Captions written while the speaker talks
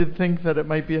I did think that it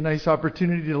might be a nice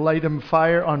opportunity to light him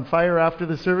on fire after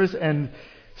the service and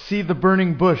see the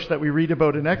burning bush that we read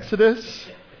about in Exodus.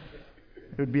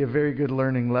 It would be a very good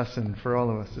learning lesson for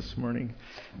all of us this morning.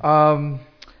 And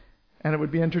it would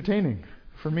be entertaining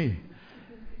for me.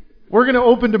 We're going to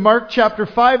open to Mark chapter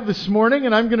 5 this morning,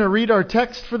 and I'm going to read our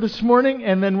text for this morning,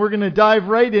 and then we're going to dive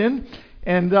right in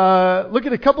and look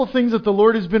at a couple things that the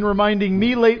Lord has been reminding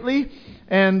me lately.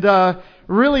 And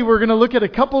really, we're going to look at a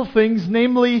couple things,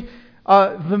 namely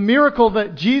the miracle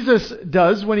that Jesus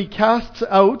does when he casts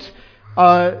out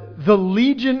the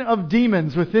legion of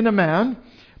demons within a man.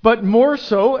 But more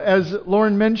so, as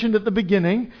Lauren mentioned at the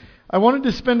beginning, I wanted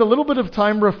to spend a little bit of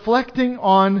time reflecting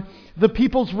on the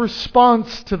people's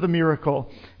response to the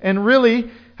miracle. And really,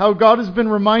 how God has been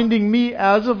reminding me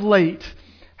as of late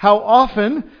how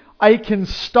often I can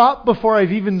stop before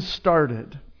I've even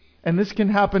started. And this can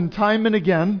happen time and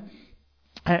again.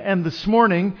 And this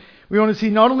morning, we want to see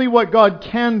not only what God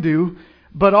can do,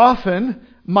 but often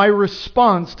my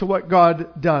response to what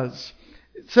God does.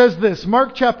 It says this,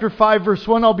 Mark chapter 5, verse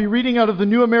 1. I'll be reading out of the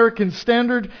New American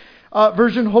Standard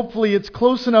version. Hopefully it's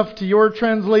close enough to your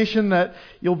translation that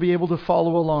you'll be able to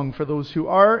follow along for those who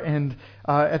are. And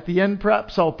at the end,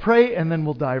 perhaps I'll pray and then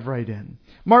we'll dive right in.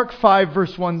 Mark 5,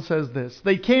 verse 1 says this.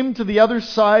 They came to the other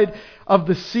side of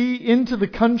the sea into the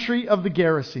country of the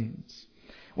Gerasenes.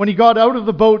 When he got out of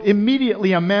the boat,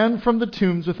 immediately a man from the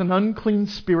tombs with an unclean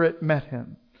spirit met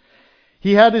him.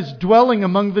 He had his dwelling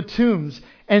among the tombs,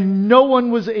 and no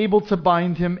one was able to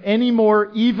bind him any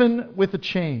more, even with a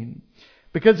chain,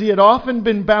 because he had often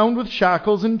been bound with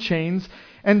shackles and chains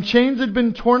had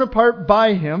been torn apart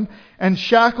by him, and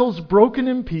shackles broken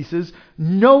in pieces.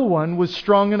 No one was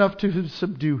strong enough to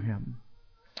subdue him.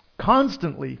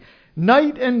 Constantly,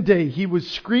 night and day, he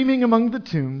was screaming among the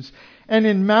tombs and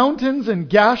in mountains and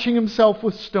gashing himself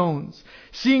with stones.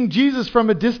 Seeing Jesus from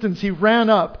a distance, he ran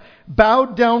up,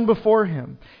 bowed down before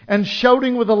him, and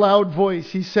shouting with a loud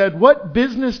voice, he said, "What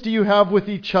business do you have with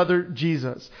each other,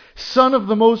 Jesus, Son of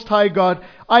the Most High God?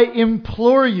 I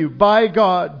implore you, by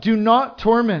God, do not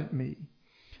torment me."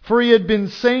 For he had been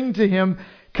saying to him,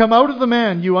 "Come out of the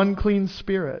man, you unclean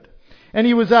spirit." And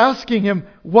he was asking him,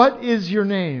 "What is your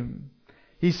name?"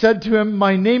 He said to him,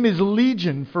 "My name is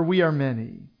Legion, for we are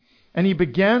many." And he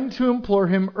began to implore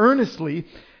him earnestly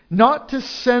not to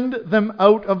send them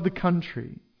out of the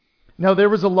country. Now there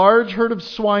was a large herd of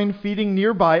swine feeding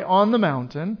nearby on the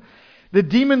mountain. The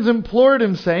demons implored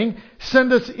him, saying,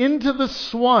 "Send us into the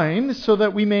swine so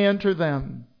that we may enter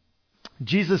them."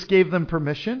 Jesus gave them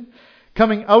permission.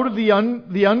 Coming out of the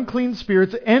unclean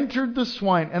spirits, entered the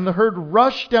swine, and the herd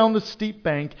rushed down the steep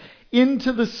bank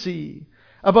into the sea.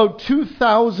 About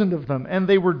 2,000 of them, and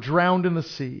they were drowned in the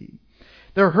sea.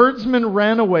 Their herdsmen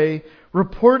ran away,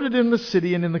 reported in the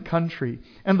city and in the country,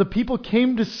 and the people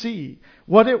came to see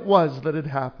what it was that had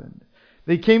happened.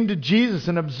 They came to Jesus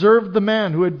and observed the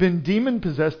man who had been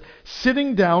demon-possessed,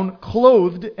 sitting down,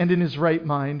 clothed and in his right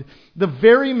mind, the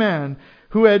very man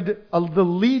who had the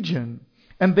legion,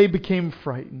 and they became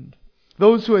frightened.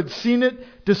 Those who had seen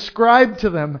it described to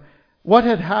them what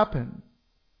had happened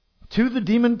to the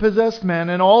demon-possessed man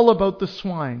and all about the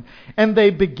swine, and they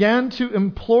began to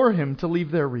implore him to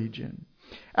leave their region.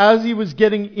 As he was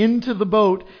getting into the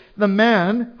boat, the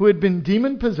man who had been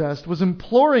demon-possessed was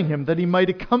imploring him that he might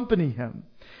accompany him.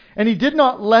 And he did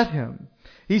not let him.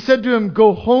 He said to him,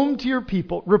 "Go home to your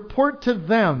people, report to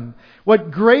them what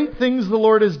great things the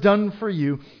Lord has done for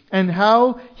you, and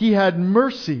how he had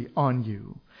mercy on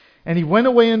you." And he went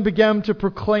away and began to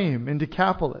proclaim in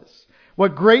Decapolis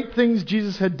what great things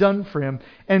Jesus had done for him,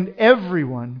 and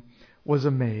everyone was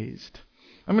amazed.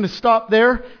 I'm going to stop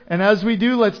there, and as we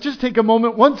do, let's just take a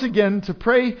moment once again to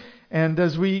pray, and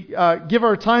as we give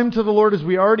our time to the Lord as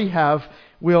we already have,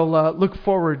 we'll look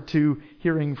forward to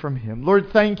hearing from him. Lord,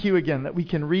 thank you again that we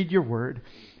can read your word,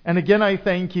 and again I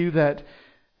thank you that,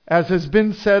 as has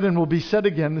been said and will be said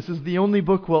again, this is the only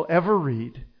book we'll ever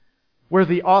read where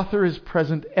the author is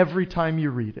present every time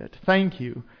you read it. Thank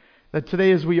you that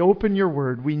today as we open your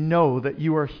word, we know that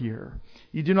you are here.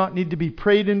 You do not need to be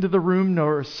prayed into the room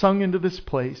nor sung into this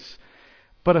place,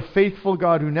 but a faithful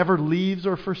God who never leaves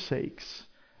or forsakes,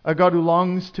 a God who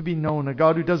longs to be known, a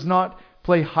God who does not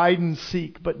play hide and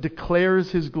seek, but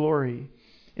declares his glory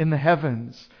in the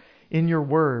heavens, in your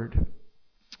word,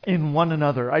 in one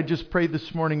another. I just pray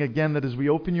this morning again that as we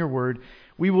open your word,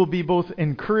 we will be both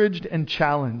encouraged and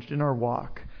challenged in our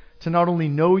walk to not only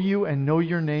know you and know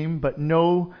your name, but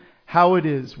know how it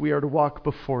is we are to walk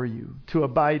before you, to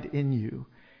abide in you,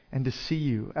 and to see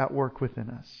you at work within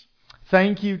us.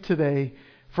 Thank you today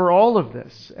for all of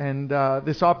this and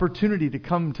this opportunity to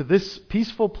come to this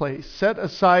peaceful place, set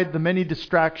aside the many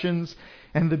distractions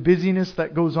and the busyness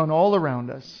that goes on all around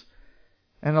us,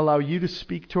 and allow you to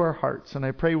speak to our hearts. And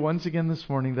I pray once again this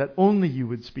morning that only you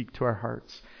would speak to our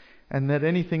hearts, and that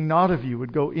anything not of you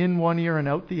would go in one ear and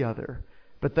out the other,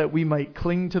 but that we might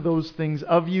cling to those things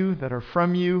of you that are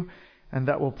from you, and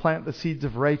that will plant the seeds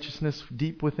of righteousness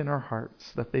deep within our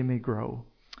hearts, that they may grow.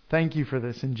 Thank you for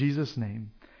this. In Jesus'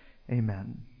 name,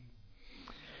 amen.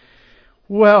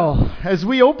 Well, as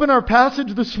we open our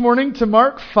passage this morning to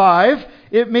Mark 5,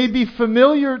 it may be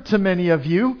familiar to many of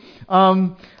you.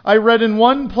 I read in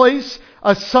one place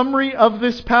a summary of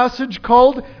this passage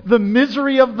called "The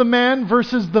Misery of the Man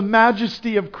versus the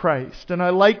Majesty of Christ." And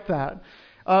I like that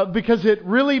because it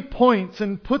really points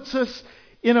and puts us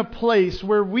in a place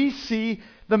where we see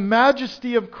the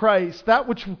majesty of Christ, that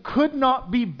which could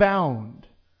not be bound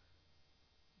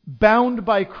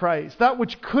by Christ, that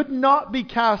which could not be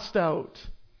cast out,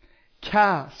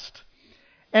 cast.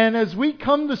 And as we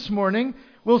come this morning,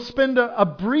 we'll spend a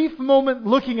brief moment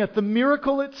looking at the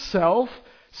miracle itself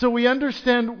so we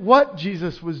understand what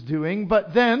Jesus was doing.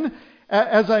 But then,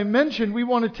 as I mentioned, we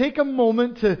want to take a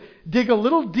moment to dig a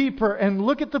little deeper and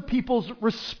look at the people's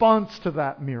response to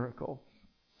that miracle.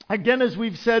 Again, as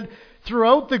we've said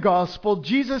throughout the gospel,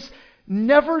 Jesus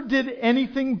never did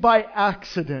anything by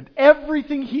accident.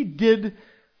 Everything he did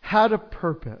had a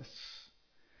purpose.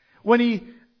 When he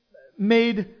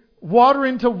made water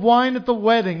into wine at the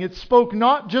wedding, it spoke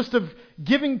not just of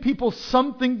giving people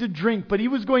something to drink, but he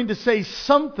was going to say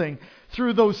something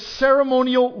through those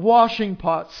ceremonial washing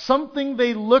pots, something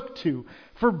they looked to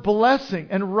for blessing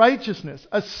and righteousness,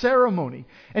 a ceremony.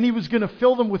 And he was going to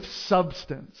fill them with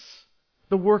substance,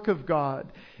 the work of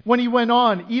God. When he went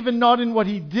on, even not in what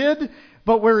he did,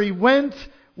 but where he went,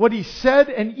 what he said,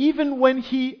 and even when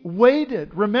he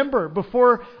waited. Remember,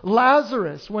 before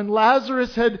Lazarus, when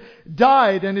Lazarus had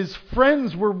died and his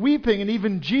friends were weeping and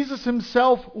even Jesus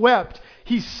himself wept,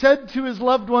 he said to his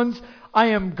loved ones, "I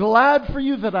am glad for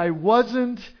you that I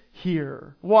wasn't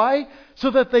here." Why?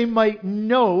 So that they might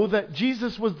know that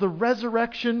Jesus was the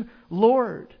resurrection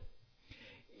Lord.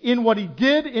 In what he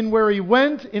did, in where he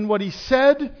went, in what he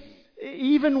said,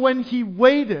 even when he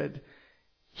waited,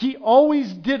 he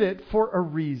always did it for a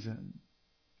reason.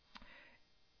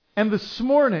 And this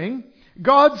morning,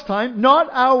 God's time, not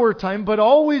our time, but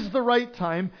always the right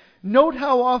time, note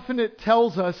how often it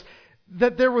tells us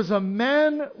that there was a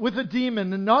man with a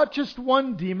demon, and not just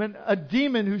one demon, a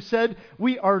demon who said,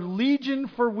 "We are legion,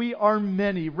 for we are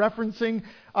many," referencing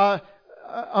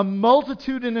a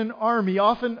multitude in an army,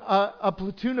 often a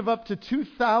platoon of up to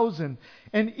 2,000.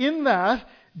 And in that,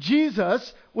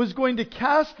 Jesus was going to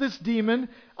cast this demon,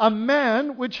 a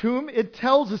man which whom it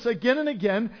tells us again and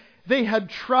again, they had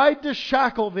tried to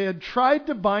shackle, they had tried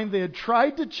to bind, they had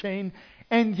tried to chain,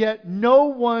 and yet no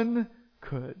one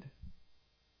could.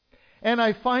 And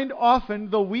I find often,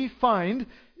 though we find,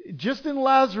 just in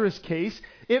Lazarus' case,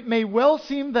 it may well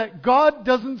seem that God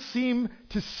doesn't seem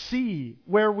to see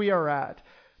where we are at,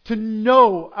 to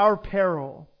know our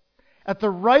peril. At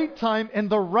the right time and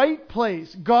the right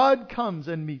place, God comes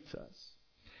and meets us.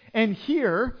 And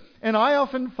here, and I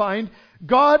often find,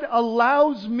 God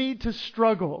allows me to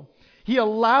struggle. He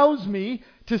allows me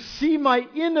to see my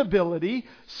inability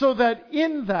so that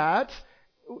in that,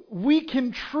 we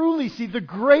can truly see the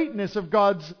greatness of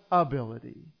God's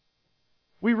ability.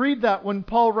 We read that when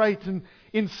Paul writes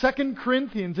in 2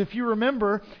 Corinthians, if you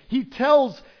remember, he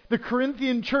tells the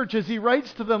Corinthian church as he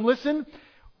writes to them, listen,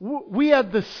 we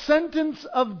had the sentence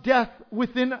of death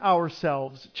within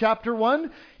ourselves. Chapter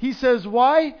 1, he says,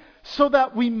 why? So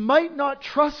that we might not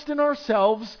trust in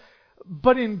ourselves,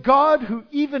 but in God who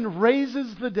even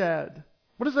raises the dead.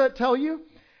 What does that tell you?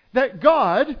 That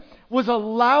God was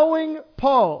allowing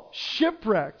Paul,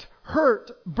 shipwrecked,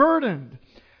 hurt, burdened,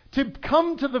 to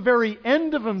come to the very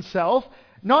end of himself,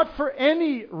 not for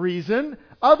any reason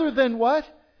other than what?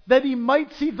 That he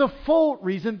might see the full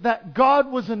reason that God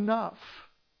was enough.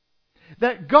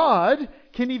 That God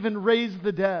can even raise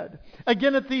the dead.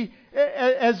 Again,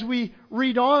 as we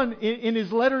read on in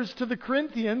his letters to the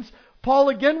Corinthians, Paul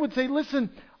again would say, listen,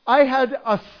 I had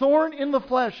a thorn in the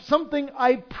flesh, something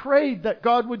I prayed that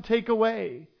God would take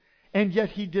away, and yet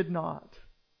he did not.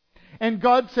 And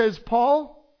God says,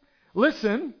 Paul,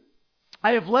 listen,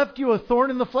 I have left you a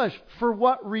thorn in the flesh. For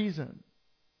what reason?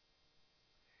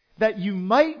 That you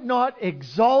might not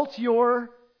exalt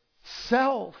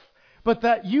yourself, but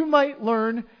that you might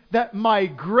learn that my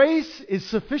grace is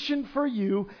sufficient for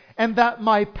you, and that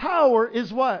my power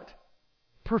is what?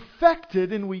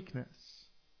 Perfected in weakness.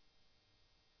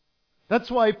 That's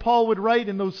why Paul would write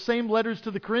in those same letters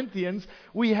to the Corinthians,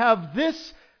 we have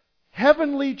this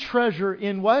heavenly treasure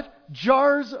in what?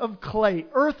 Jars of clay,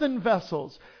 earthen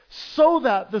vessels, so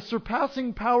that the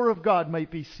surpassing power of God might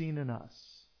be seen in us.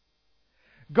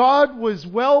 God was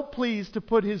well pleased to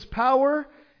put His power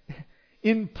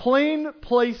in plain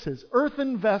places,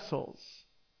 earthen vessels,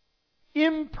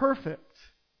 imperfect,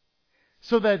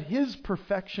 so that His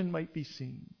perfection might be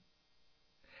seen.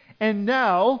 And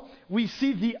now we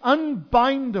see the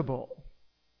unbindable,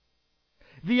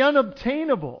 the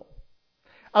unobtainable,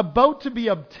 about to be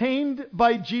obtained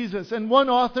by Jesus. And one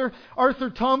author, Arthur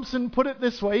Thompson, put it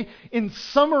this way in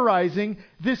summarizing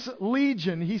this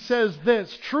legion. He says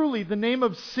this: truly the name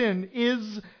of sin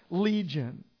is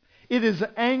legion. It is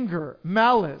anger,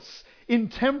 malice,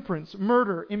 intemperance,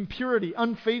 murder, impurity,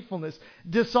 unfaithfulness,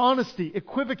 dishonesty,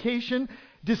 equivocation,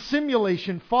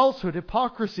 dissimulation, falsehood,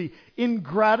 hypocrisy,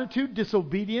 ingratitude,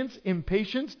 disobedience,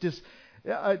 impatience,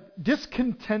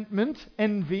 discontentment,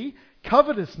 envy,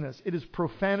 covetousness. It is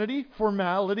profanity,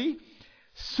 formality,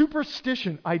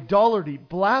 superstition, idolatry,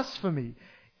 blasphemy,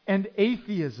 and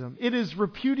atheism. It is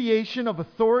repudiation of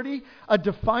authority, a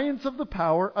defiance of the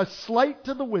power, a slight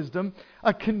to the wisdom,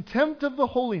 a contempt of the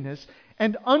holiness,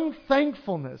 and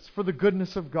unthankfulness for the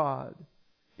goodness of God.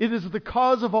 It is the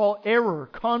cause of all error,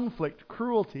 conflict,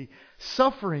 cruelty,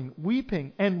 suffering,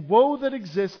 weeping, and woe that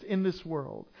exist in this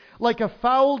world. Like a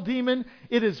foul demon,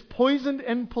 it is poisoned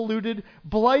and polluted,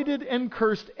 blighted and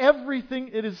cursed everything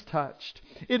it has touched.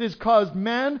 It has caused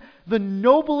man, the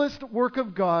noblest work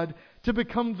of God, to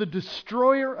become the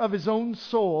destroyer of his own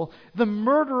soul, the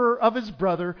murderer of his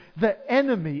brother, the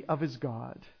enemy of his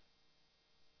God.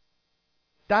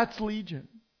 That's legion.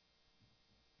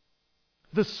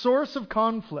 The source of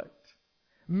conflict,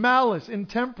 malice,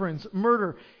 intemperance,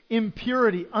 murder,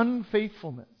 impurity,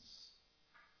 unfaithfulness.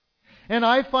 And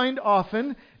I find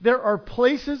often there are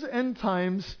places and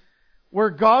times where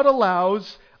God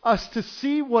allows us to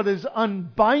see what is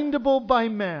unbindable by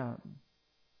man,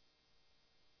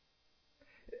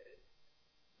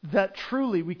 that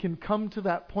truly we can come to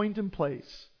that point and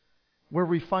place where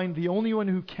we find the only one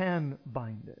who can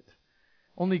bind it.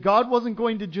 Only God wasn't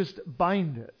going to just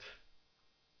bind it.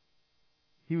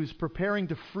 He was preparing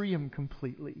to free him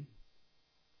completely.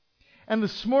 And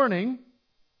this morning,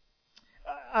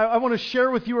 I want to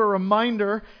share with you a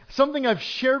reminder, something I've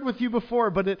shared with you before,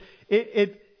 but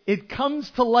it comes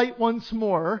to light once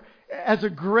more as a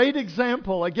great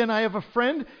example. Again, I have a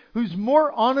friend who's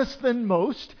more honest than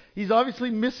most. He's obviously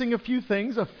missing a few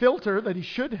things, a filter that he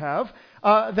should have,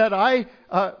 that I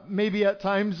maybe at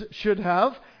times should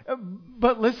have.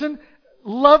 But listen,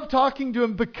 love talking to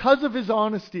him because of his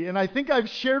honesty. And I think I've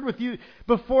shared with you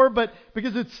before, but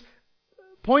because it's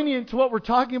poignant to what we're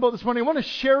talking about this morning, I want to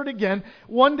share it again.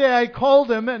 One day I called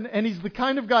him, and he's the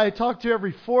kind of guy I talk to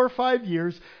every 4 or 5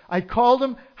 years. I called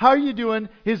him, "How are you doing?"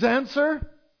 His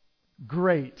answer,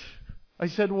 "Great." I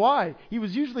said, "Why?" He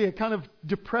was usually a kind of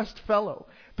depressed fellow.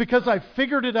 "Because I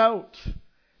figured it out."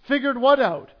 Figured what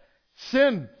out?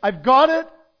 Sin. I've got it.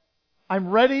 I'm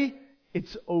ready.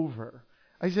 It's over.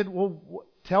 I said, "Well,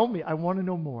 tell me. I want to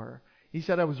know more." He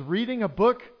said, "I was reading a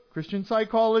book, Christian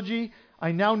psychology.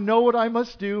 I now know what I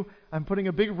must do. I'm putting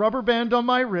a big rubber band on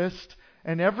my wrist.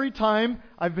 And every time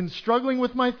I've been struggling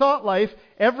with my thought life,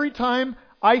 every time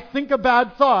I think a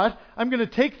bad thought, I'm going to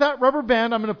take that rubber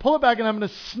band, I'm going to pull it back, and I'm going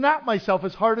to snap myself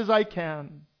as hard as I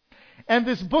can. And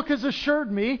this book has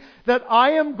assured me that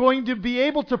I am going to be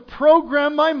able to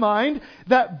program my mind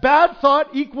that bad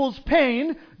thought equals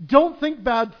pain. Don't think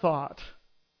bad thought."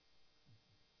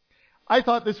 I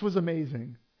thought this was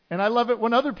amazing. And I love it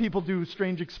when other people do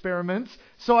strange experiments,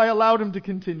 so I allowed him to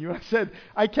continue. I said,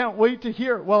 "I can't wait to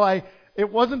hear it." Well, it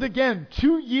wasn't again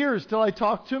 2 years till I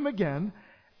talked to him again.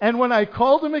 And when I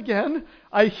called him again,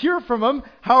 I hear from him,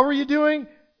 "How are you doing?"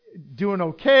 "Doing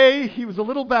okay." He was a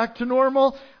little back to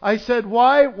normal. I said,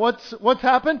 "Why? What's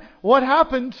happened?" "What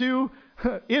happened to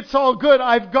it's all good,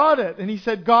 I've got it." And he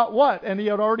said, "Got what?" And he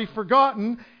had already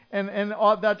forgotten. And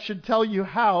that should tell you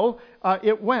how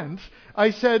it went. I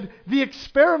said, "The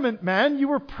experiment, man, you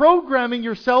were programming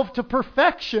yourself to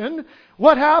perfection.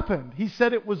 What happened?" He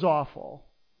said, "It was awful."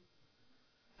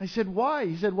 I said, "Why?"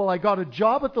 He said, "Well, I got a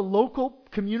job at the local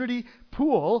community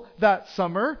pool that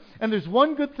summer. And there's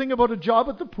one good thing about a job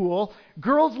at the pool.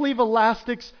 Girls leave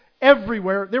elastics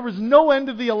everywhere. There was no end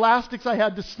of the elastics I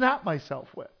had to snap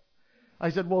myself with." I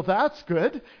said, "Well, that's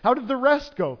good. How did the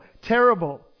rest go?"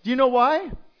 "Terrible." Do you know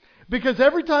why? Because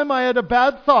every time I had a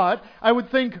bad thought, I would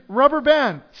think, rubber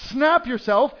band, snap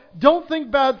yourself, don't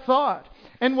think bad thought.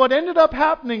 And what ended up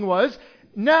happening was,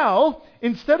 now,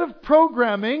 instead of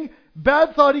programming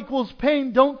bad thought equals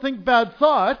pain, don't think bad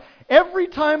thought, every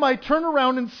time I turn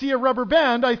around and see a rubber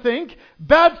band, I think,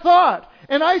 bad thought.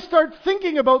 And I start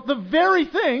thinking about the very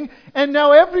thing, and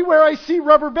now everywhere I see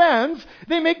rubber bands,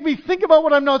 they make me think about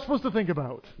what I'm not supposed to think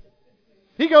about.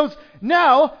 He goes,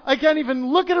 now I can't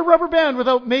even look at a rubber band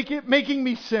without making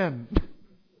me sin.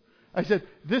 I said,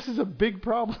 this is a big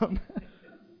problem.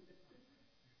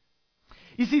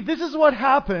 You see, this is what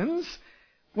happens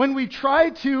when we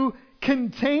try to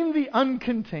contain the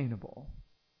uncontainable.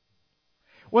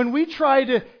 When we try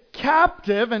to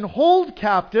captive and hold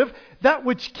captive that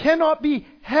which cannot be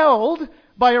held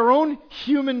by our own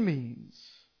human means.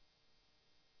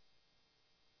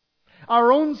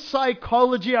 Our own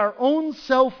psychology, our own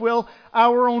self-will,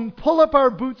 our own pull up our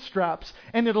bootstraps,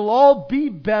 and it'll all be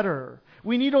better.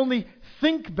 We need only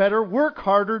think better, work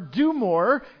harder, do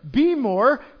more, be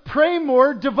more, pray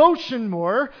more, devotion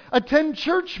more, attend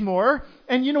church more,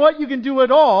 and you know what? You can do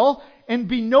it all and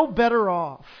be no better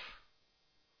off.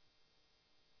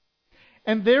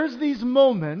 And there's these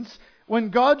moments when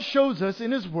God shows us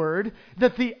in His Word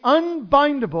that the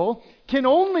unbindable can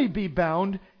only be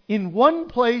bound in one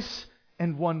place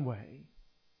and one way.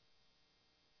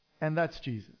 And that's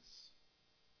Jesus.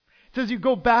 It says you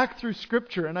go back through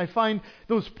Scripture and I find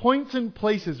those points and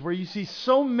places where you see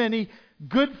so many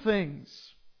good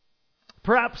things.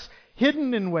 Perhaps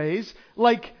hidden in ways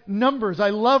like Numbers. I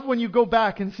love when you go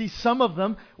back and see some of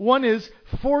them. One is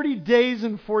 40 days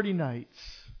and 40 nights.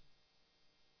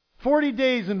 40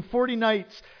 days and 40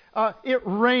 nights. It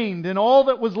rained and all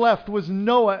that was left was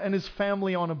Noah and his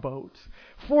family on a boat.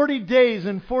 40 days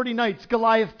and 40 nights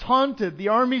Goliath taunted the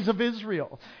armies of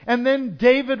Israel. And then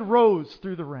David rose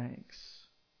through the ranks.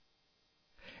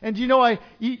 And you know,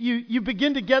 you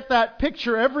begin to get that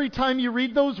picture every time you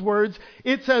read those words.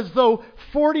 It's as though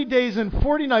 40 days and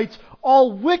 40 nights,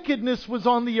 all wickedness was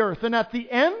on the earth. And at the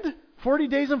end, 40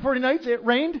 days and 40 nights, it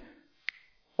rained.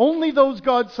 Only those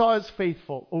God saw as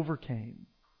faithful overcame.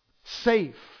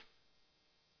 Safe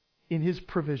in His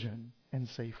provision and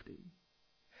safety.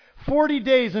 40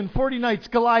 days and 40 nights,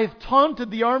 Goliath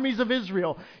taunted the armies of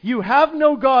Israel. You have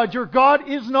no God. Your God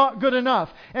is not good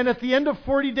enough. And at the end of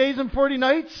 40 days and 40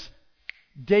 nights,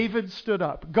 David stood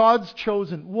up. God's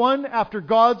chosen, one after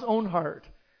God's own heart.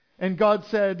 And God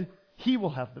said, He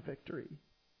will have the victory.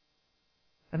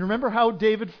 And remember how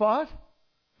David fought?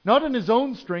 Not in his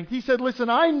own strength. He said, listen,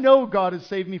 I know God has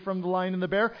saved me from the lion and the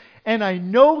bear, and I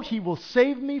know He will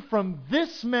save me from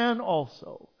this man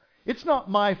also. It's not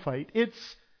my fight.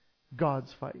 It's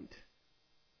God's fight.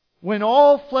 When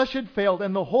all flesh had failed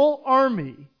and the whole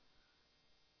army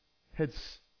had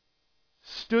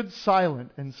stood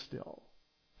silent and still,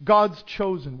 God's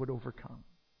chosen would overcome.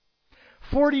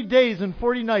 40 days and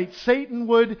 40 nights, Satan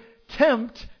would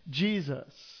tempt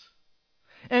Jesus.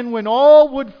 And when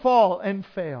all would fall and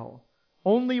fail,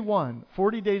 only one,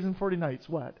 40 days and 40 nights,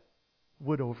 what?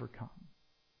 Would overcome.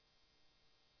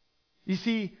 You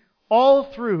see, all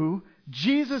through,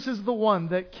 Jesus is the one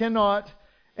that cannot,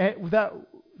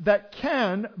 that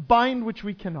can bind which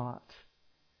we cannot.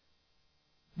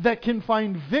 That can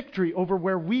find victory over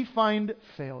where we find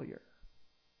failure.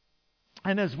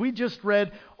 And as we just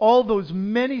read, all those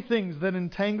many things that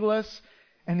entangle us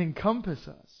and encompass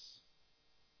us.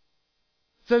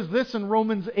 It says this in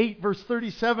Romans 8 verse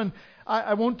 37.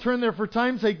 I won't turn there for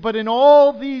time's sake, but in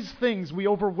all these things we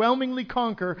overwhelmingly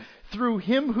conquer through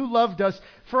Him who loved us.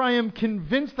 For I am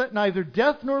convinced that neither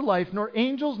death nor life, nor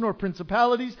angels, nor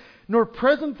principalities, nor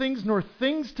present things, nor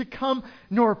things to come,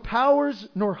 nor powers,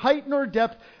 nor height, nor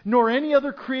depth, nor any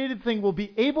other created thing will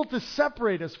be able to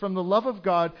separate us from the love of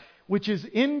God, which is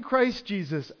in Christ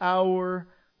Jesus our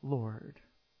Lord.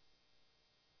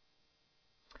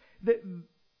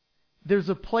 There's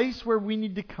a place where we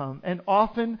need to come and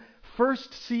often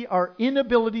first see our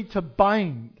inability to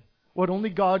bind what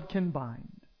only God can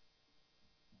bind.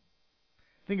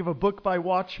 Think of a book by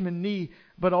Watchman Nee,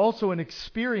 but also an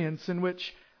experience in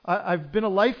which I've been a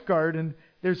lifeguard, and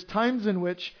there's times in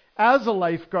which, as a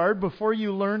lifeguard, before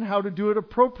you learn how to do it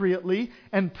appropriately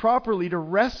and properly to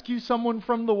rescue someone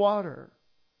from the water,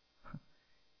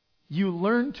 you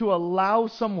learn to allow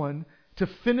someone to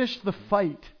finish the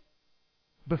fight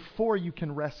before you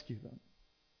can rescue them.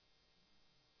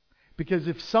 Because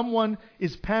if someone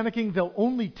is panicking, they'll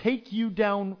only take you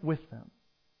down with them.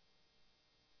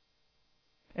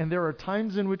 And there are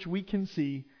times in which we can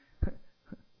see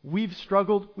we've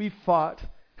struggled, we've fought,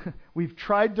 we've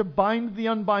tried to bind the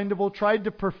unbindable, tried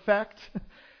to perfect,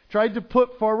 tried to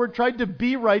put forward, tried to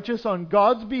be righteous on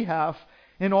God's behalf,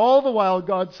 and all the while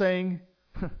God's saying,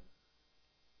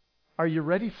 are you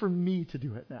ready for me to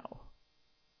do it now?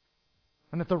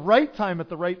 And at the right time, at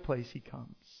the right place, He comes.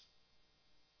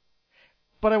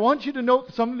 But I want you to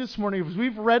note something this morning. As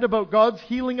we've read about God's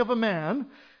healing of a man,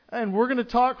 and we're going to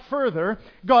talk further,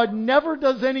 God never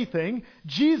does anything.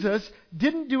 Jesus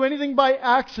didn't do anything by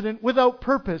accident without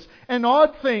purpose. An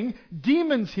odd thing,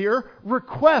 demons here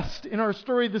request in our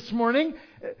story this morning,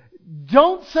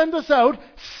 don't send us out,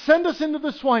 send us into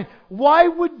the swine. Why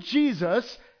would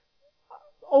Jesus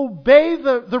obey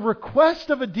the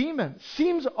request of a demon?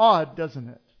 Seems odd, doesn't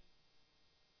it?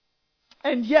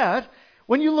 And yet,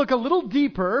 when you look a little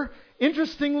deeper,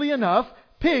 interestingly enough,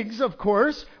 pigs, of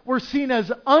course, were seen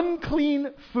as unclean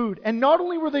food. And not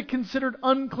only were they considered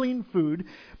unclean food,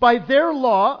 by their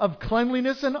law of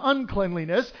cleanliness and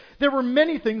uncleanliness, there were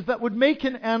many things that would make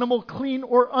an animal clean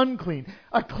or unclean.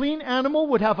 A clean animal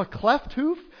would have a cleft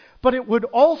hoof, but it would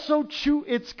also chew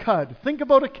its cud. Think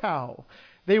about a cow.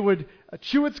 They would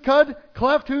chew its cud,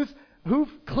 cleft hoof,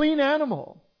 clean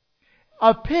animal.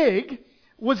 A pig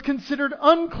was considered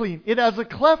unclean. It has a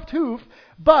cleft hoof,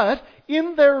 but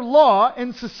in their law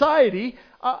and society,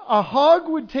 a hog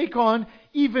would take on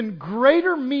even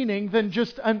greater meaning than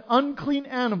just an unclean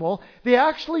animal. They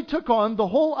actually took on the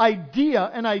whole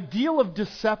idea and ideal of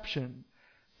deception.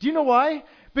 Do you know why?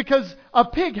 Because a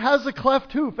pig has a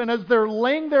cleft hoof, and as they're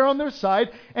laying there on their side,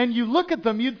 and you look at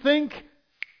them, you'd think,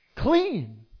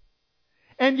 clean.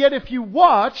 And yet if you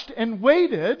watched and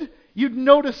waited, you'd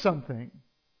notice something.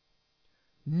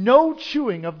 No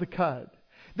chewing of the cud.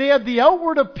 They had the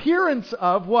outward appearance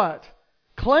of what?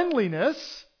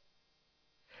 Cleanliness.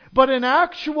 But in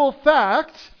actual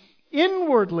fact,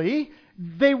 inwardly,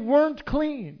 they weren't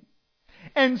clean.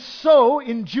 And so,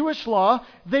 in Jewish law,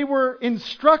 they were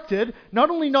instructed not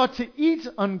only not to eat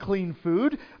unclean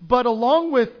food, but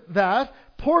along with that,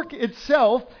 pork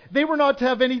itself, they were not to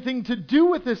have anything to do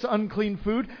with this unclean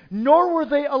food, nor were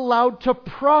they allowed to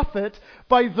profit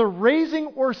by the raising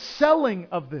or selling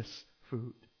of this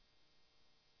food.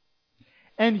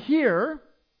 And here,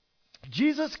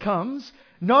 Jesus comes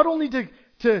not only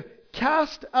to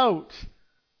cast out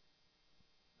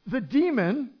the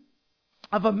demon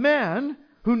of a man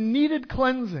who needed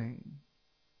cleansing.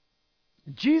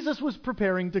 Jesus was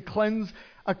preparing to cleanse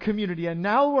a community. And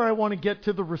now where I want to get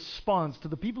to the response to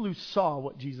the people who saw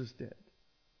what Jesus did.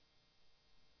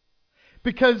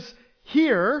 Because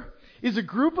here is a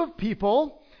group of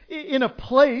people in a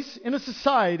place, in a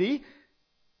society,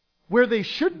 where they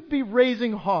shouldn't be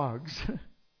raising hogs.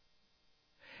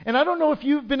 And I don't know if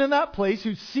you've been in that place,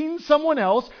 who's seen someone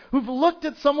else, who've looked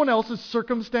at someone else's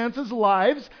circumstances,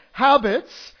 lives,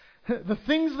 habits, the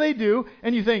things they do,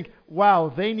 and you think,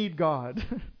 wow, they need God.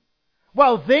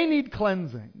 Wow, they need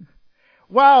cleansing.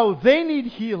 Wow, they need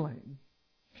healing.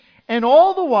 And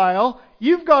all the while,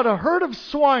 you've got a herd of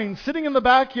swine sitting in the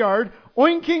backyard,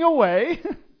 oinking away,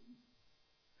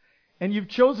 and you've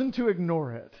chosen to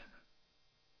ignore it.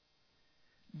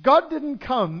 God didn't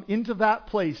come into that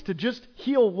place to just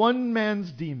heal one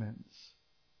man's demons.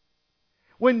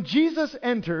 When Jesus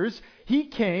enters, He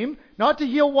came not to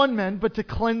heal one man, but to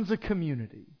cleanse a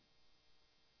community.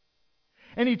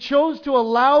 And He chose to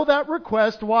allow that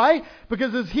request. Why?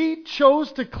 Because as He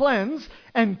chose to cleanse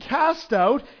and cast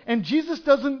out, and Jesus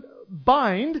doesn't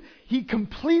bind, He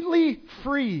completely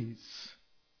frees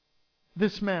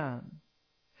this man.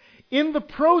 In the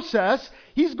process,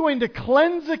 He's going to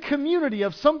cleanse a community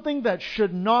of something that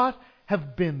should not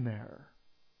have been there.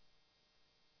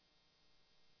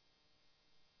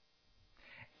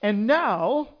 And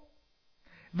now,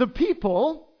 the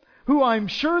people who I'm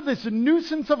sure this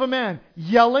nuisance of a man,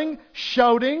 yelling,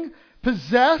 shouting,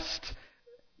 possessed,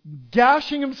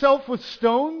 gashing himself with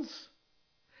stones,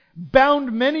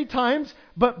 bound many times,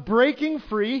 but breaking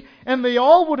free, and they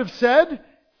all would have said,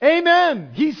 Amen,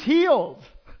 he's healed.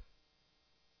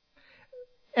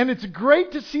 And it's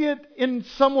great to see it in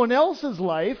someone else's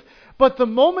life, but the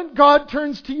moment God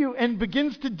turns to you and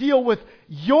begins to deal with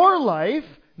your life,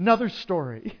 another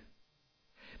story.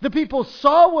 The people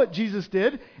saw what Jesus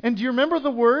did, and do you remember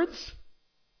the words?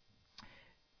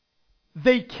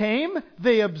 They came,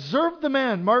 they observed the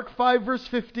man, Mark 5 verse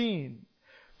 15,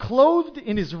 clothed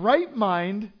in his right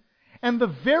mind, and the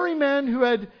very man who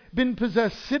had been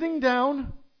possessed sitting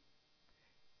down,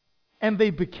 and they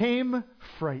became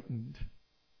frightened.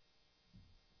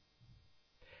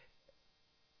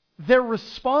 Their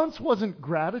response wasn't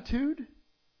gratitude.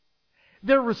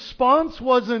 Their response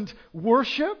wasn't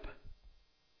worship.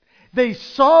 They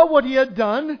saw what He had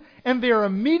done, and their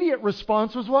immediate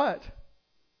response was what?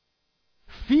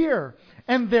 Fear.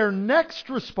 And their next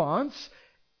response,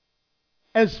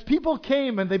 as people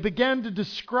came and they began to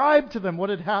describe to them what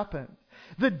had happened,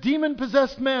 the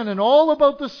demon-possessed man and all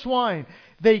about the swine,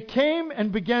 they came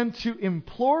and began to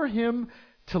implore Him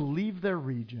to leave their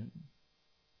region.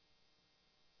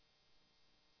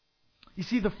 You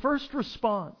see, the first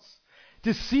response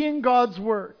to seeing God's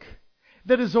work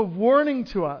that is a warning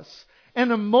to us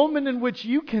and a moment in which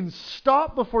you can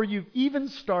stop before you've even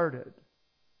started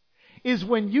is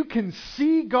when you can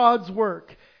see God's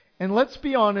work. And let's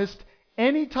be honest,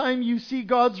 anytime you see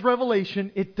God's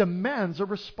revelation, it demands a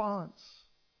response.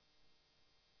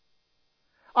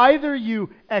 Either you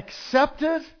accept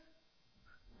it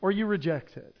or you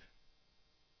reject it.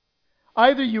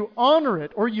 Either you honor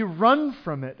it or you run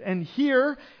from it. And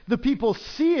here, the people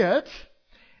see it,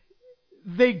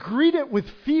 they greet it with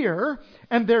fear,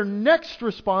 and their next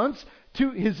response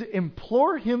is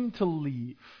implore him to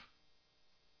leave.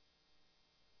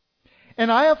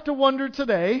 And I have to wonder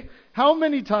today, how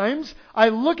many times I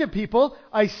look at people,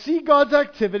 I see God's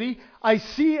activity, I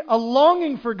see a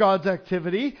longing for God's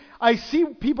activity, I see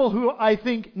people who I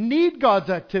think need God's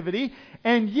activity,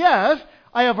 and yet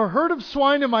I have a herd of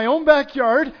swine in my own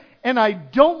backyard, and I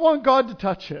don't want God to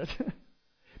touch it.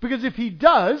 Because if he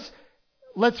does,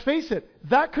 let's face it,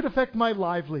 that could affect my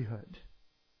livelihood.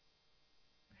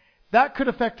 That could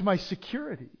affect my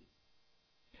security.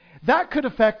 That could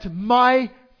affect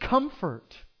my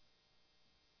comfort.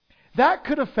 That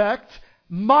could affect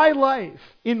my life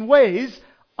in ways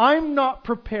I'm not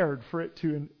prepared for it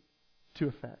to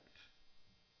affect.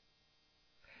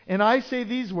 And I say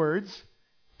these words,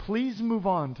 please move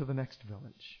on to the next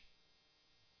village.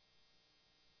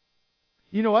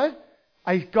 You know what?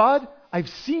 God, I've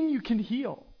seen you can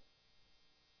heal.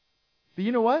 But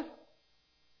you know what?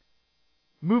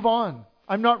 Move on.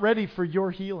 I'm not ready for your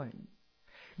healing.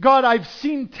 God, I've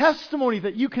seen testimony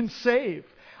that you can save.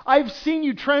 I've seen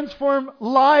you transform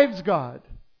lives, God.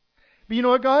 But you know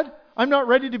what, God? I'm not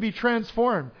ready to be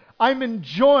transformed. I'm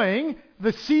enjoying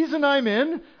the season I'm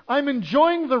in. I'm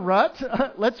enjoying the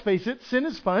rut. Let's face it, sin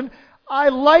is fun. I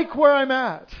like where I'm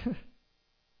at.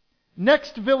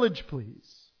 Next village,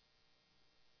 please.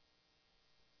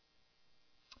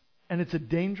 And it's a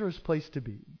dangerous place to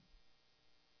be.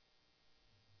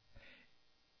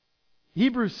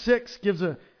 Hebrews 6 gives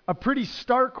a pretty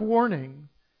stark warning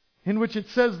in which it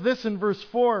says this in verse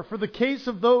 4, for the case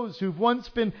of those who've once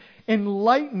been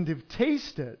enlightened, have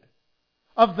tasted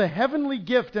of the heavenly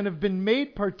gift and have been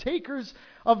made partakers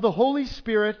of the Holy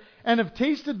Spirit and have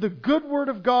tasted the good word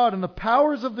of God and the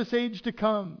powers of this age to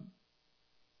come.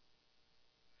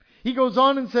 He goes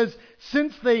on and says,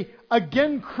 since they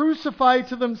again crucify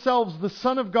to themselves the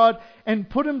Son of God and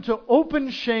put him to open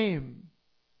shame.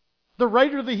 The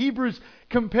writer of the Hebrews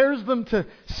compares them to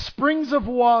springs of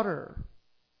water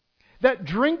that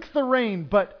drink the rain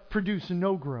but produce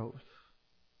no growth.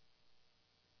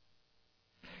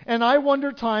 And I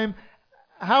wonder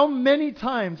how many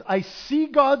times I see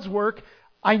God's work,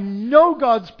 I know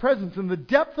God's presence in the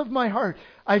depth of my heart.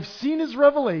 I've seen his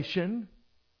revelation,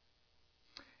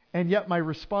 and yet my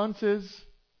response is,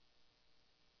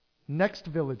 next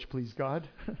village, please, God.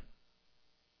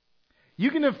 You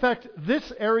can affect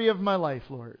this area of my life,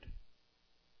 Lord,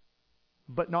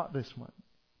 but not this one.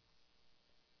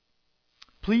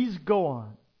 Please go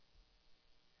on.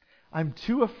 I'm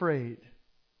too afraid.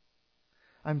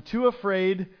 I'm too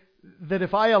afraid that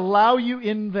if I allow you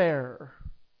in there,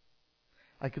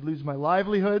 I could lose my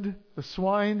livelihood, the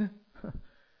swine.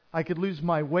 I could lose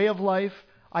my way of life.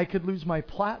 I could lose my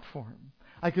platform.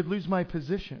 I could lose my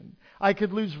position. I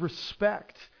could lose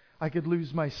respect. I could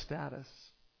lose my status.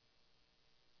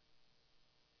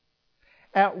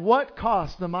 At what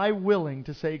cost am I willing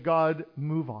to say, God,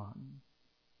 move on?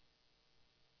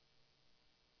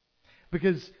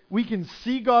 Because we can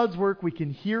see God's work, we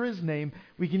can hear his name,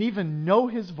 we can even know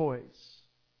his voice.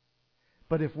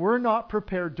 But if we're not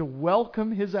prepared to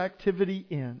welcome his activity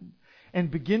in and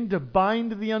begin to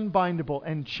bind the unbindable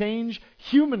and change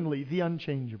humanly the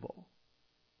unchangeable,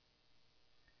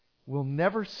 we'll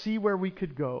never see where we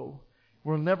could go.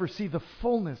 We'll never see the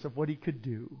fullness of what he could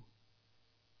do.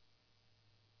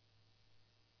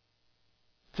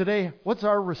 Today, what's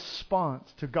our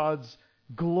response to God's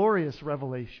glorious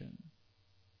revelation?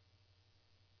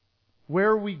 Where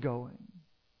are we going?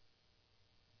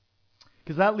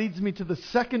 Because that leads me to the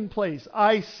second place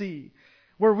I see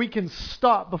where we can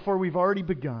stop before we've already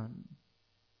begun.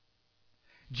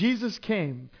 Jesus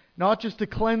came not just to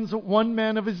cleanse one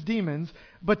man of his demons,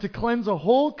 but to cleanse a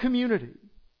whole community.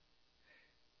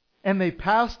 And they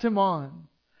passed him on.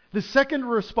 The second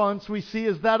response we see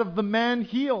is that of the man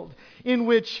healed, in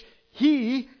which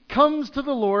he comes to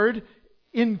the Lord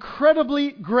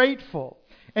incredibly grateful.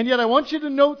 And yet I want you to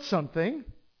note something.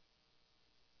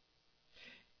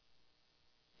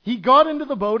 He got into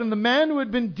the boat, and the man who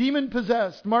had been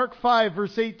demon-possessed, Mark 5,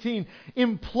 verse 18,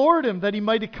 implored him that he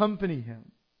might accompany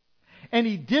him. And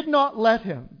he did not let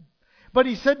him. But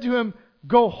he said to him,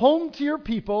 Go home to your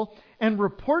people and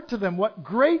report to them what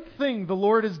great thing the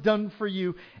Lord has done for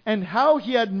you and how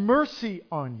He had mercy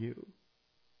on you.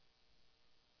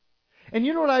 And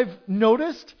you know what I've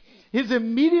noticed? His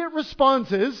immediate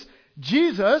response is,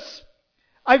 Jesus,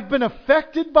 I've been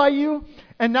affected by you,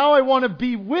 and now I want to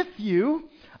be with you.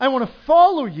 I want to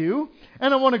follow you,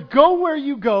 and I want to go where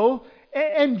you go.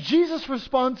 And Jesus'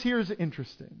 response here is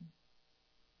interesting.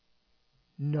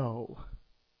 No.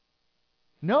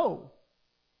 No.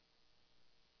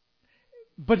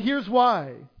 But here's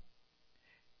why.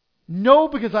 No,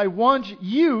 because I want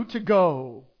you to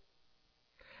go.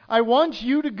 I want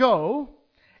you to go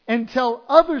and tell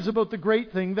others about the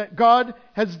great thing that God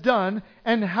has done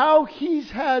and how He's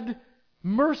had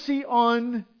mercy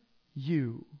on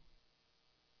you.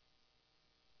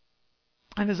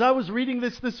 And as I was reading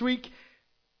this week,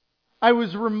 I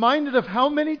was reminded of how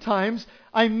many times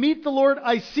I meet the Lord,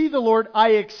 I see the Lord,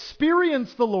 I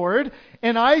experience the Lord,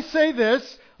 and I say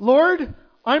this, Lord,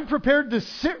 I'm prepared to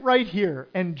sit right here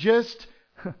and just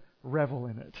revel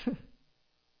in it.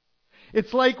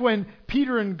 It's like when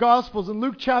Peter in Gospels in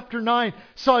Luke chapter 9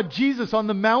 saw Jesus on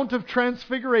the Mount of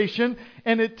Transfiguration,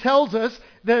 and it tells us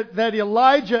that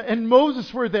Elijah and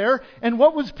Moses were there, and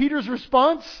what was Peter's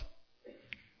response?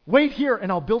 Wait here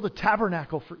and I'll build a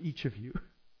tabernacle for each of you.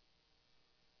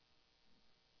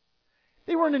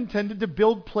 They weren't intended to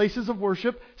build places of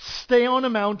worship, stay on a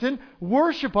mountain,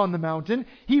 worship on the mountain.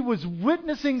 He was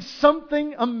witnessing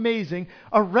something amazing,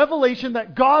 a revelation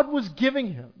that God was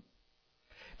giving him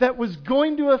that was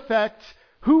going to affect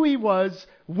who he was,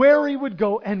 where he would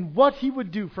go, and what he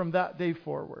would do from that day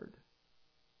forward.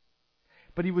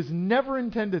 But he was never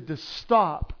intended to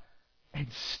stop and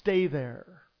stay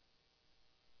there.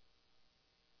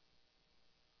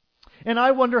 And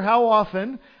I wonder how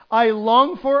often I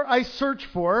long for, I search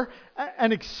for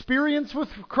an experience with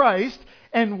Christ,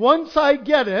 and once I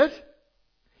get it,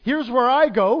 here's where I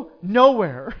go,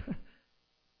 nowhere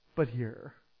but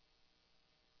here.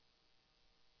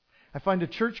 I find a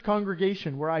church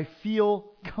congregation where I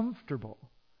feel comfortable,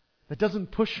 that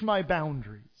doesn't push my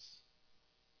boundaries.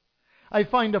 I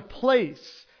find a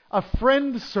place, a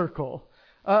friend circle,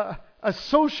 a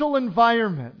social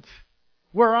environment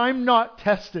where I'm not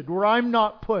tested, where I'm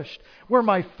not pushed, where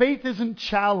my faith isn't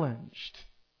challenged,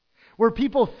 where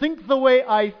people think the way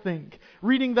I think.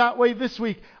 Reading that way this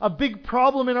week, a big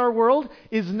problem in our world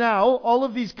is now all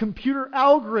of these computer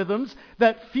algorithms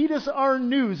that feed us our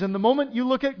news. And the moment you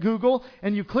look at Google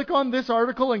and you click on this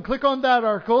article and click on that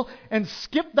article and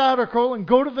skip that article and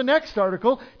go to the next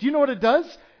article, do you know what it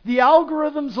does? The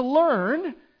algorithms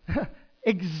learn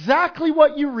exactly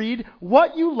what you read,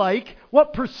 what you like,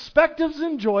 what perspectives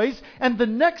enjoys, and the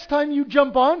next time you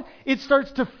jump on, it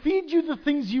starts to feed you the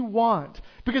things you want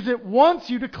because it wants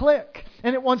you to click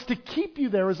and it wants to keep you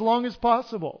there as long as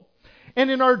possible. And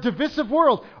in our divisive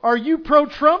world, are you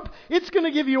pro-Trump? It's going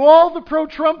to give you all the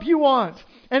pro-Trump you want.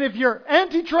 And if you're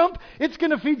anti-Trump, it's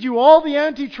going to feed you all the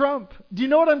anti-Trump. Do you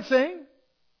know what I'm saying?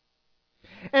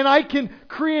 And I can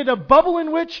create a bubble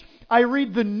in which I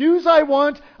read the news I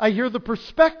want, I hear the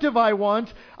perspective I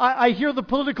want, I hear the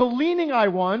political leaning I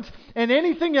want, and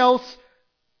anything else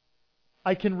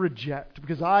I can reject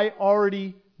because I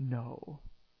already know.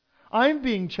 I'm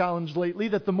being challenged lately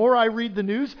that the more I read the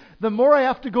news, the more I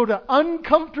have to go to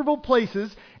uncomfortable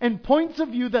places and points of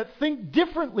view that think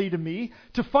differently to me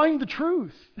to find the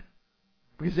truth.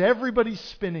 Because everybody's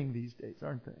spinning these days,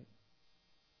 aren't they?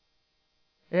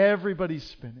 Everybody's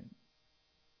spinning.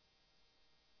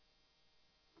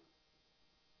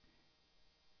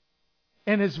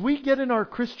 And as we get in our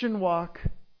Christian walk,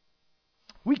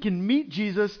 we can meet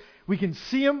Jesus, we can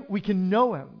see Him, we can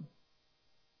know Him.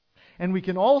 And we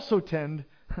can also tend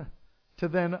to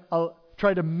then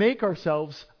try to make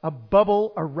ourselves a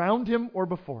bubble around Him or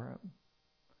before Him.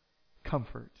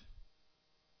 Comfort.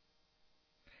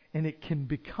 And it can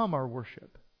become our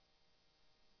worship.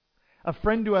 A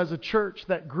friend who has a church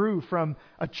that grew from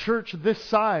a church this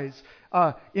size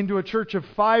into a church of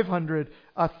 500,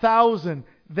 1,000,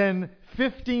 then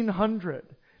 1,500.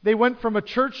 They went from a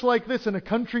church like this in a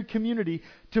country community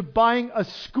to buying a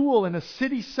school in a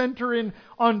city center in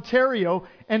Ontario.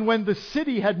 And when the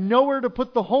city had nowhere to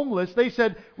put the homeless, they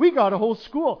said, we got a whole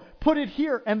school. Put it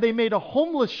here. And they made a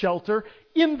homeless shelter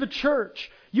in the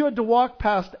church. You had to walk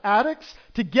past addicts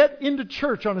to get into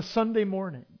church on a Sunday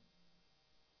morning.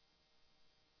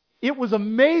 It was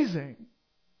amazing.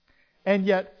 And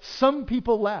yet some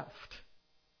people left.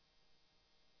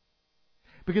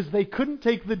 Because they couldn't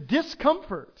take the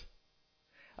discomfort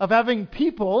of having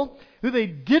people who they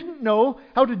didn't know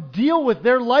how to deal with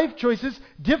their life choices,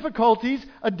 difficulties,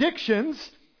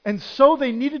 addictions, and so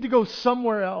they needed to go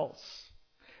somewhere else.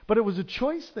 But it was a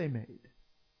choice they made.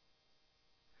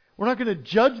 We're not going to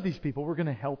judge these people. We're going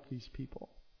to help these people.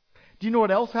 Do you know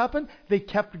what else happened? They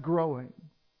kept growing.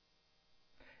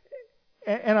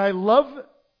 And I love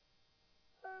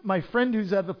my friend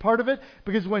who's at the part of it,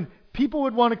 because when people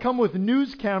would want to come with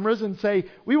news cameras and say,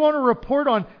 we want to report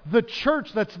on the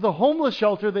church that's the homeless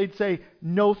shelter, they'd say,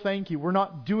 no thank you, we're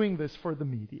not doing this for the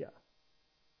media.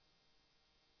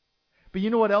 But you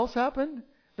know what else happened?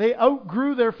 They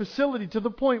outgrew their facility to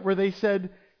the point where they said,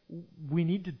 we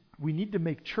need to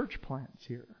make church plants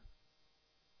here.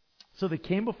 So they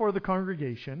came before the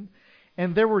congregation,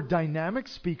 and there were dynamic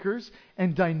speakers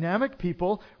and dynamic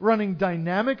people running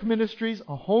dynamic ministries,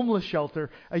 a homeless shelter,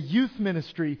 a youth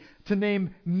ministry, to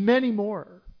name many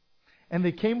more. And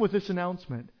they came with this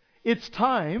announcement. It's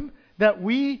time that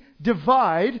we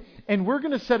divide, and we're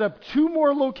going to set up 2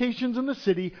 more locations in the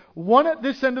city, one at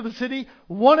this end of the city,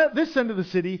 one at this end of the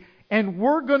city, and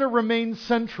we're going to remain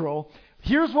central.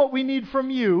 Here's what we need from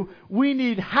you. We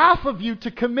need half of you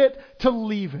to commit to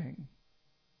leaving.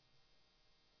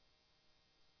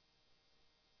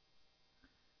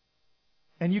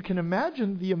 And you can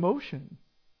imagine the emotion.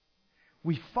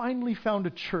 We finally found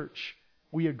a church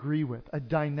we agree with, a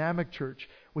dynamic church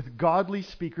with godly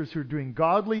speakers who are doing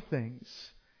godly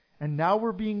things. And now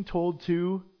we're being told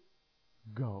to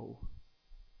go.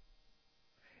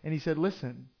 And he said,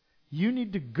 listen, you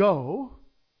need to go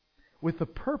with the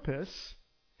purpose,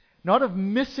 not of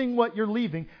missing what you're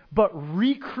leaving, but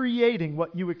recreating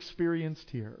what you experienced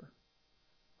here.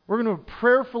 We're going to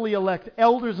prayerfully elect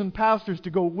elders and pastors to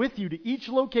go with you to each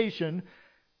location.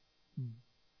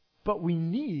 But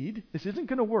this isn't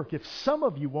going to work if some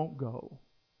of you won't go.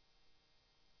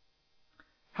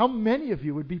 How many of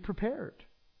you would be prepared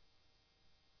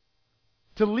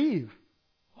to leave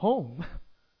home,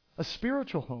 a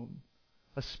spiritual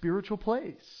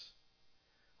place,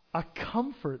 a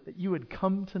comfort that you had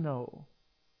come to know?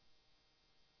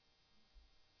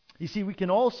 You see, we can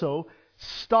also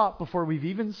stop before we've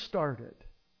even started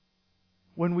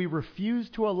when we refuse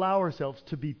to allow ourselves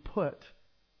to be put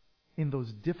in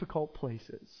those difficult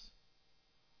places.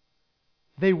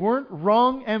 They weren't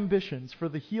wrong ambitions for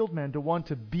the healed man to want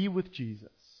to be with Jesus.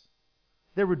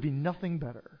 There would be nothing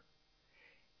better.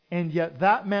 And yet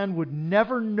that man would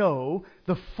never know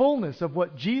the fullness of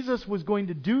what Jesus was going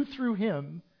to do through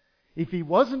him if he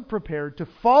wasn't prepared to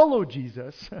follow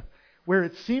Jesus where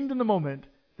it seemed in the moment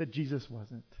that Jesus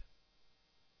wasn't.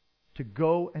 To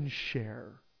go and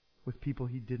share with people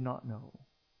he did not know.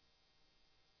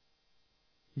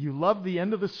 You love the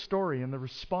end of the story and the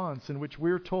response in which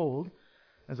we're told,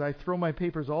 as I throw my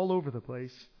papers all over the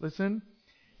place, listen,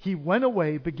 he went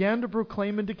away, began to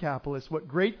proclaim in Decapolis what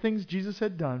great things Jesus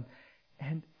had done,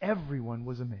 and everyone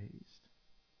was amazed.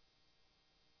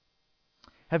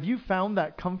 Have you found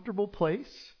that comfortable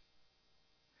place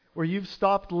where you've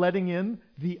stopped letting in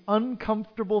the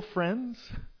uncomfortable friends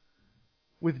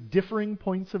with differing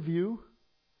points of view,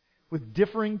 with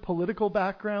differing political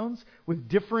backgrounds, with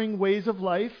differing ways of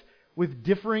life, with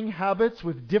differing habits,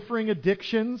 with differing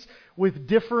addictions, with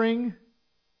differing...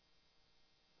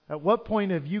 At what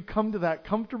point have you come to that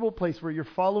comfortable place where you're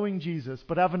following Jesus,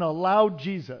 but haven't allowed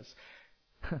Jesus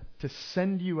to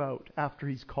send you out after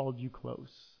He's called you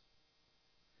close?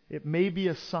 It may be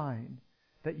a sign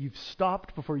that you've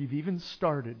stopped before you've even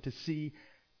started to see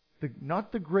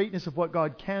not the greatness of what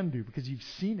God can do, because you've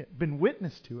seen it, been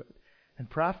witness to it, and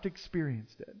perhaps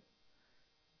experienced it.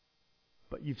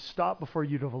 But you've stopped before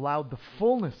you'd have allowed the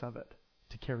fullness of it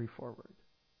to carry forward.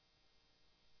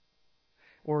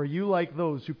 Or are you like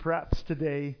those who perhaps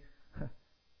today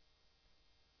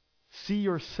see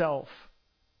yourself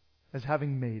as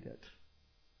having made it?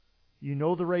 You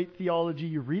know the right theology,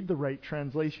 you read the right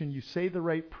translation, you say the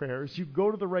right prayers, you go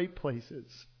to the right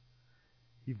places.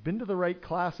 You've been to the right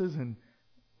classes and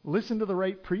listened to the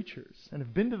right preachers and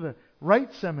have been to the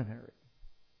right seminary.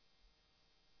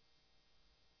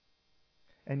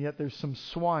 And yet there's some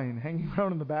swine hanging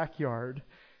around in the backyard,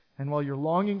 and while you're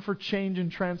longing for change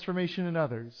and transformation in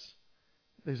others,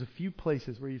 there's a few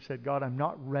places where you've said, God, I'm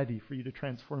not ready for you to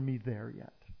transform me there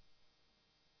yet.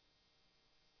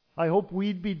 I hope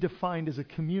we'd be defined as a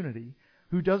community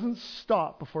who doesn't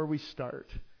stop before we start.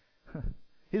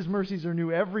 His mercies are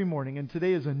new every morning, and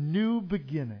today is a new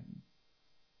beginning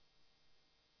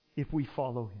if we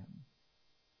follow Him.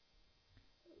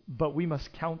 But we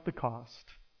must count the cost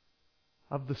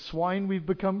of the swine we've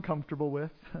become comfortable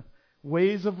with,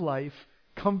 ways of life,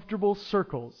 comfortable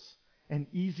circles, and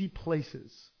easy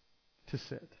places to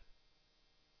sit.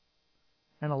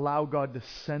 And allow God to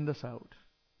send us out,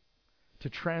 to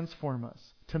transform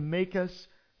us, to make us,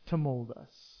 to mold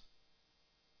us.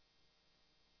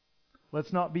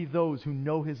 Let's not be those who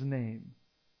know His name,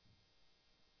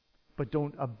 but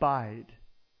don't abide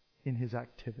in His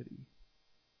activity.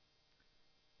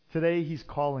 Today He's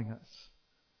calling us.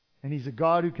 And He's a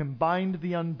God who can bind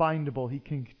the unbindable. He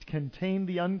can contain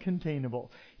the uncontainable.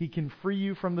 He can free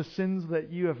you from the sins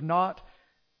that you have not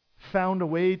found a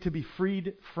way to be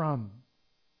freed from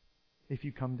if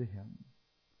you come to Him.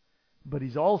 But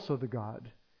He's also the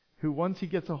God who, once He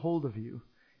gets a hold of you,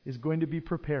 is going to be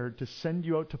prepared to send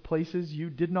you out to places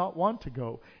you did not want to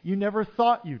go. You never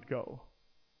thought you'd go.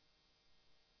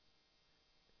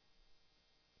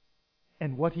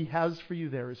 And what He has for you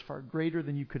there is far greater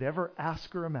than you could ever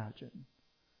ask or imagine,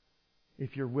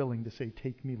 if you're willing to say,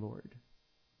 "Take me, Lord."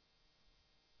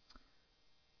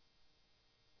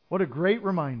 What a great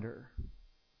reminder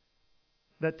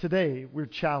that today we're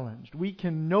challenged. We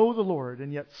can know the Lord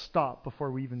and yet stop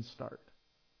before we even start.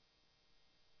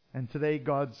 And today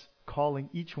God's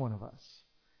calling each one of us,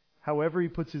 however He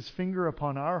puts His finger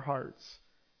upon our hearts,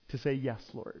 to say, "Yes,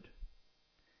 Lord."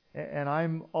 And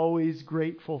I'm always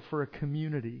grateful for a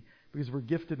community, because we're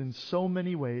gifted in so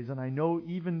many ways. And I know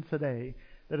even today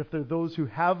that if there are those who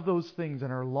have those things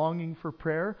and are longing for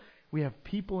prayer, we have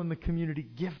people in the community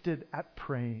gifted at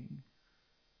praying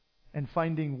and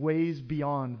finding ways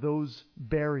beyond those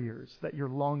barriers that you're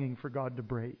longing for God to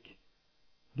break.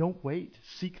 Don't wait.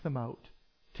 Seek them out.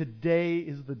 Today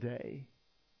is the day.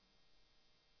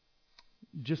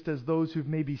 Just as those who've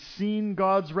maybe seen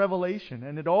God's revelation,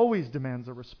 and it always demands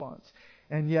a response,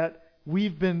 and yet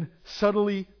we've been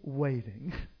subtly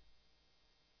waiting.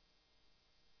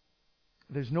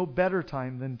 There's no better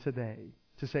time than today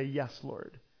to say, "Yes,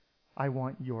 Lord, I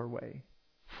want your way."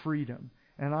 Freedom.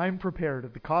 And I'm prepared,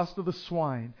 at the cost of the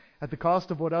swine, at the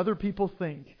cost of what other people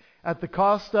think, at the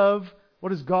cost of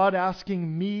what is God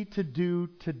asking me to do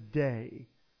today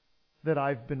that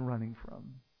I've been running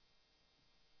from.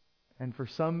 And for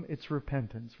some, it's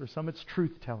repentance. For some, it's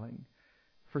truth-telling.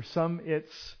 For some,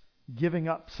 it's giving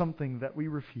up something that we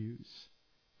refuse.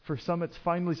 For some, it's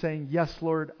finally saying, "Yes,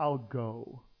 Lord, I'll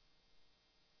go."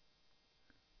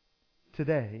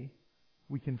 Today,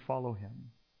 we can follow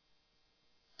Him.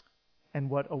 And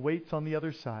what awaits on the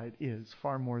other side is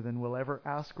far more than we'll ever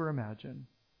ask or imagine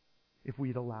if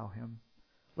we'd allow Him.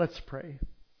 Let's pray.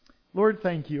 Lord,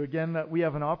 thank You again that we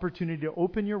have an opportunity to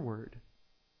open Your Word.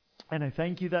 And I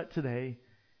thank You that today,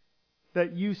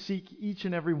 that You seek each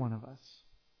and every one of us,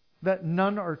 that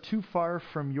none are too far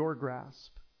from Your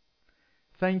grasp.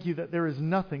 Thank You that there is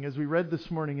nothing, as we read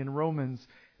this morning in Romans,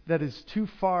 that is too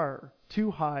far,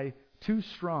 too high, too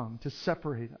strong to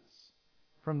separate us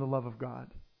from the love of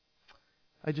God.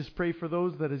 I just pray for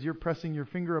those that as You're pressing Your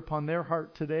finger upon their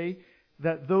heart today,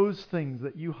 that those things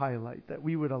that You highlight, that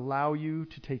we would allow You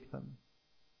to take them,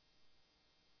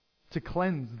 to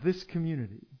cleanse this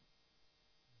community,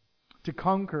 to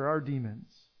conquer our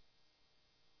demons,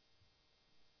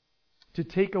 to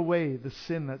take away the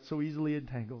sin that so easily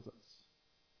entangles us.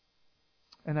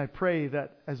 And I pray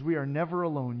that as we are never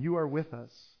alone, You are with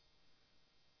us,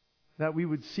 that we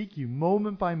would seek You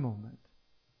moment by moment,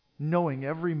 knowing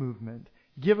every movement.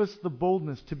 Give us the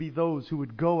boldness to be those who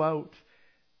would go out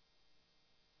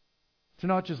to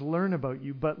not just learn about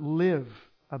You, but live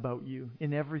about You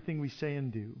in everything we say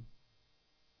and do.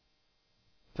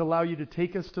 To allow You to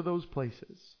take us to those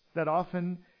places that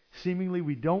often seemingly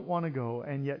we don't want to go,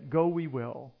 and yet go we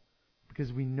will,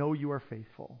 because we know You are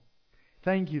faithful.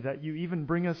 Thank You that You even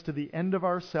bring us to the end of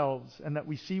ourselves, and that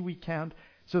we see we can't,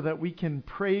 so that we can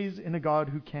praise in a God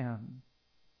who can,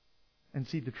 and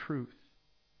see the truth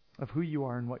of who You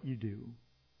are and what You do.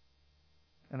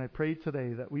 And I pray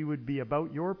today that we would be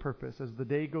about Your purpose as the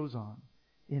day goes on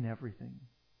in everything.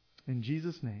 In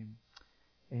Jesus' name,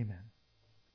 amen.